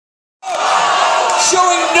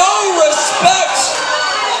showing no respect,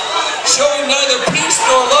 showing neither peace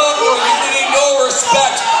nor love nor unity nor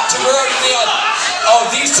respect to Guerrero and Neón. Oh,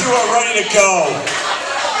 these two are ready to go.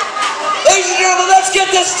 Ladies and gentlemen, let's get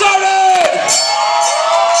this started!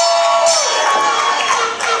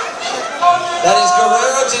 That is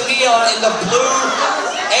Guerrero to Neón in the blue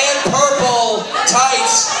and purple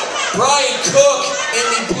tights. Bryan Cook in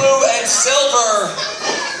the blue and silver.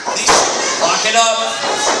 These locking up.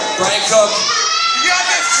 Bryan Cook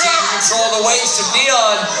seeing control of the waist of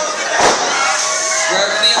Neón.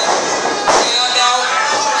 Guerrero to Neón. Neón now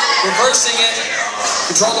reversing it.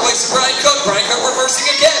 Control the waist of Bryan Cook. Bryan Cook reversing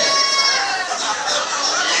again.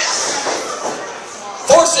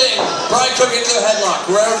 Forcing Bryan Cook into the headlock.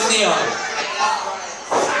 Guerrero to Neón.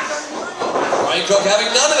 Bryan Cook having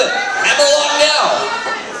none of it. Hammerlock now.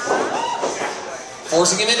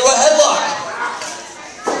 Forcing him into a headlock.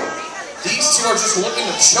 These two are just looking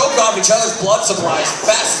to choke off each other's blood supply as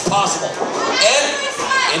fast as possible. And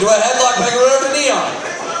into a headlock by Guerrero to Neón.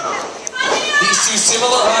 These two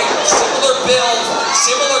similar height, similar build,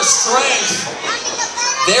 similar strength.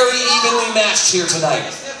 Very evenly matched here tonight.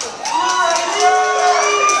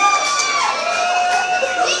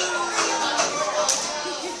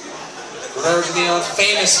 Guerrero to Neón,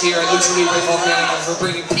 famous here at Lucha Libre Volcanica for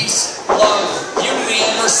bringing peace, love, unity,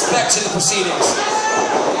 and respect to the proceedings.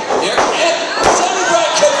 Here, and sending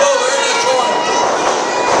Bryan Cook over into the corner.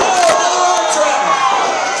 Oh, another arm drag.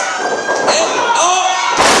 And,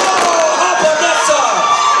 hop on that side.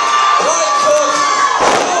 Bryan Cook,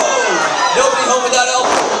 nobody home with that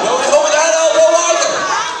elbow. Nobody home with that elbow either.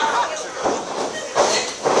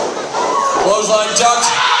 Clothesline ducked.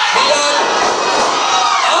 Neón.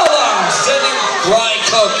 Sending Bryan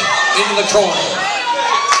Cook into the corner.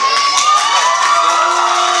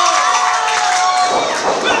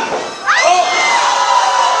 Oh!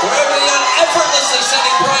 Guerrero Neón effortlessly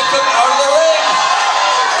sending Bryan Cook out of the ring.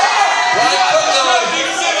 Bryan Cook though.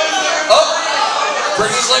 Oh!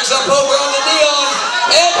 Bring his legs up over on the Neón.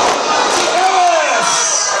 And yes!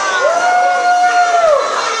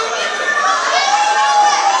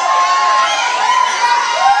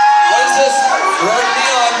 What is this? Guerrero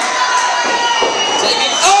Neón.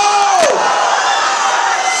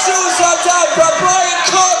 Dive by Bryan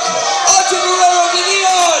Cook onto Guerrero to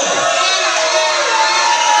Neón.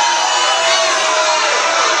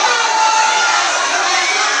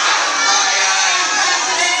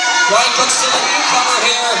 Bryan Cook's still a newcomer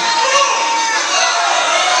here.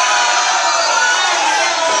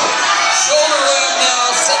 Shoulder ram now,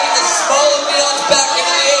 sending the small of Neón's back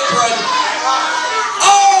into the apron.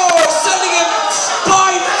 Oh, sending him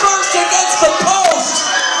spine first against the post.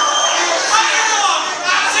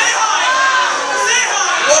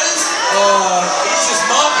 He's just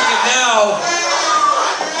mocking him now.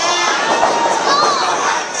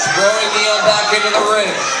 Throwing Neón back into the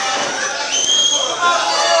ring.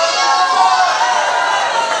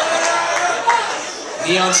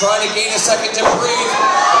 Neón trying to gain a second to breathe.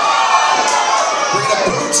 Bring a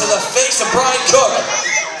boot to the face of Bryan Cook.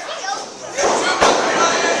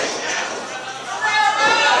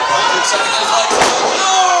 Setting his legs up.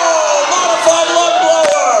 Oh! Modified lung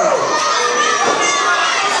blower!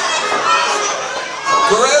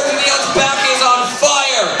 Guerrero to Neón's back is on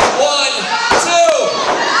fire. 1, 2.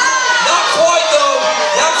 Not quite though.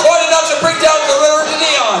 Not quite enough to bring down Guerrero to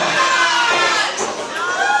Neón.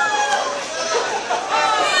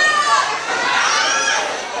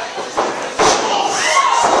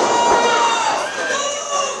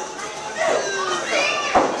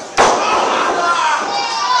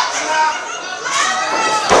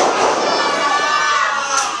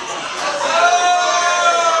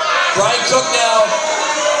 Bryan Cook now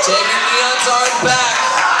taking Neón's arm back,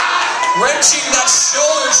 wrenching that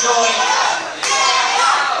shoulder joint.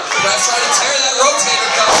 That's trying to tear that rotator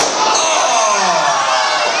cuff.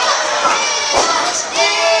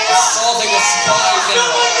 Assaulting the spine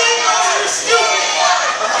now.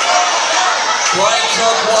 Bryan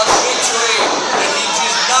Cook wants victory, and he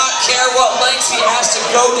does not care what lengths he has to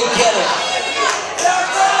go to get it.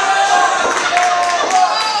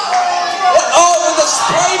 Oh, with a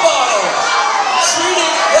spray bottle!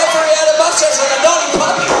 Treating referee Adamasis like a naughty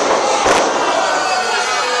puppy.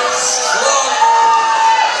 Strong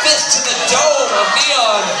fist to the dome of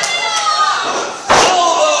Neón.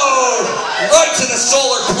 Elbow right to the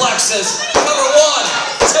solar plexus. Number 1,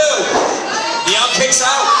 2. Neón kicks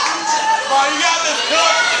out. Come on, you got this,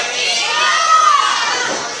 Cook.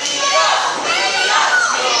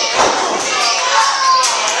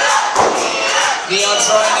 Neón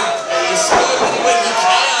trying to escape any way he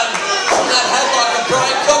can from that headlock of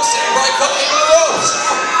Bryan Cook, sending Bryan Cook into the ropes.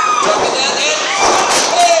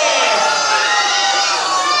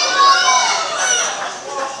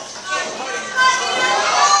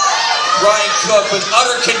 Cook with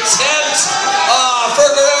utter contempt for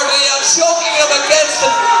Guerrero. Neón, choking him against the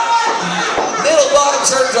middle bottom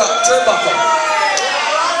turnbuckle.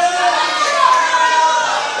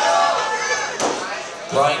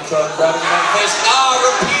 Bryan Cook grabbing him on the face.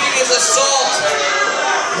 Repeating his assault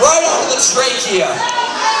right onto the trachea.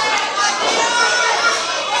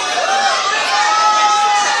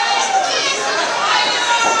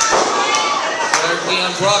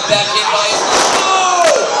 Neón brought back in by his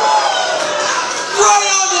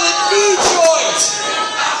right onto the knee joint.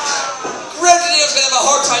 Neon's gonna have a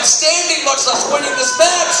hard time standing, much less winning this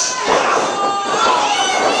match.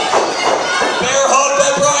 Bear hug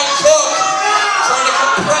by Bryan Cook, trying to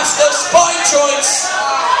compress those spine joints.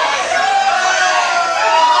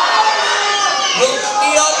 Will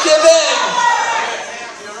Neón give in?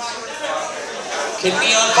 Can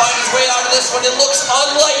Neón find his way out of this one? It looks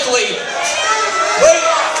unlikely. Wait,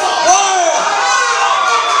 wire!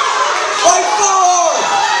 Right forearm!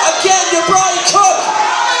 Again to Bryan Cook!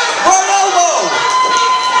 Right elbow!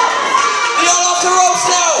 Neón off the ropes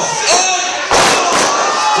now! And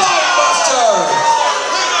spine buster!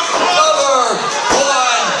 Cover!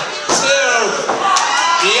 1,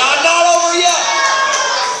 2. Neón not over yet!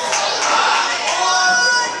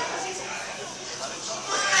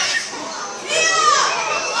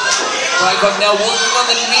 Bryan Cook now working on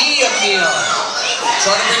the knee of Neón.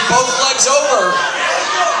 Trying to bring both legs over.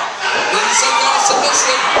 Maybe some kind of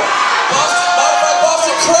submission. Modified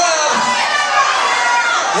Boston Crab.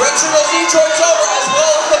 Wrenching those knee joints over as well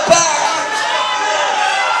as the back.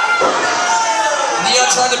 Neón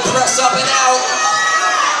trying to press up and out.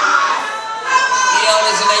 Neón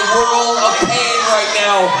is in a world of pain right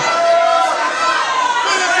now.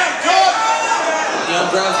 Neón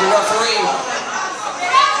grabs the referee.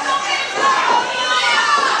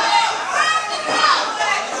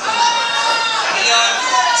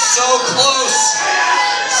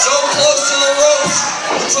 So close to the ropes,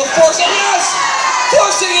 which will force him,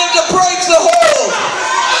 forcing him to break the hold.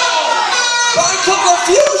 Bryan Cook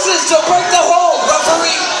refuses to break the hold.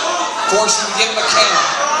 Referee forcing to give him a count.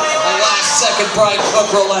 The last second, Bryan Cook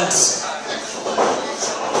relents.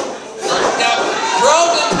 Now,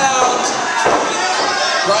 ground and pound.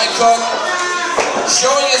 Bryan Cook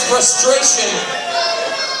showing his frustration.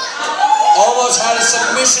 Almost had a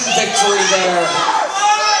submission victory there.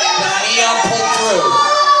 Neón pulled through.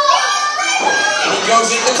 And he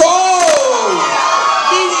goes in the corner.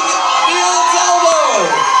 Meeting Neon's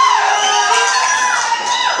elbow.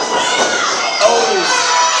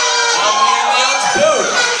 Now Neon's boot.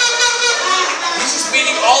 He's just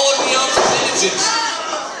meeting all of Neon's appendages.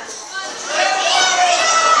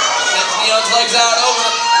 Sends Neon's legs out over.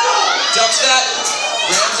 Ducks that.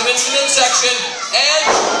 Grabs him into the midsection. And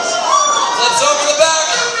flips over the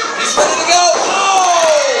back. He's ready to go.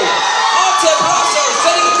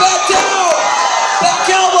 Setting it back down. Back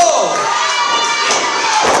elbow.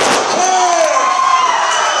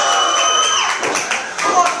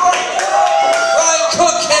 Bryan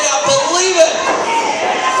Cook cannot believe it.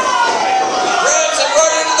 Grabs him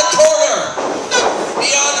right into the corner.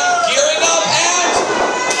 Neón gearing up and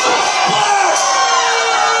splash.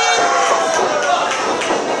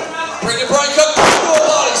 Bringing Bryan Cook to a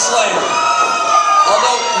body slam.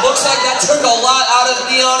 Although looks like that took a lot out of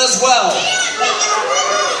Neón as well.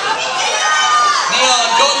 Neón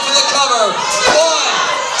going for the cover. 1,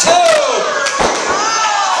 2.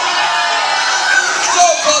 So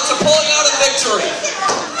close to pulling out a victory.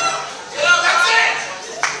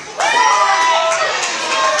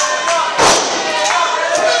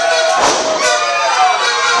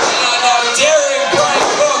 Neón now daring Bryan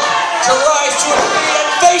Cook to rise to his feet and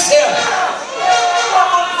face him.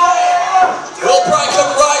 Will Bryan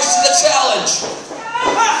Cook rise to the challenge?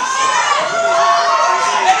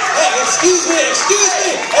 Excuse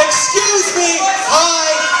me. Hi,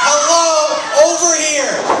 hello, over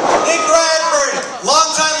here. Nick Radford,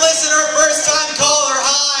 long-time listener, first-time caller.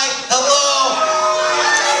 Hi, hello.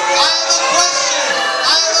 I have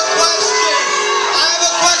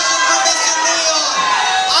a question for Mr. Neón.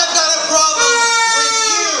 I've got a problem with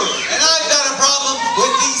you, and I've got a problem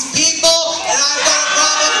with these people, and I've got a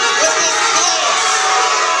problem with this place.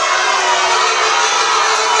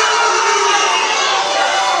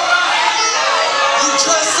 You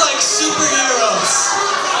dress like superheroes,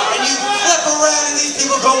 and you flip around and these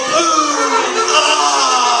people go boom.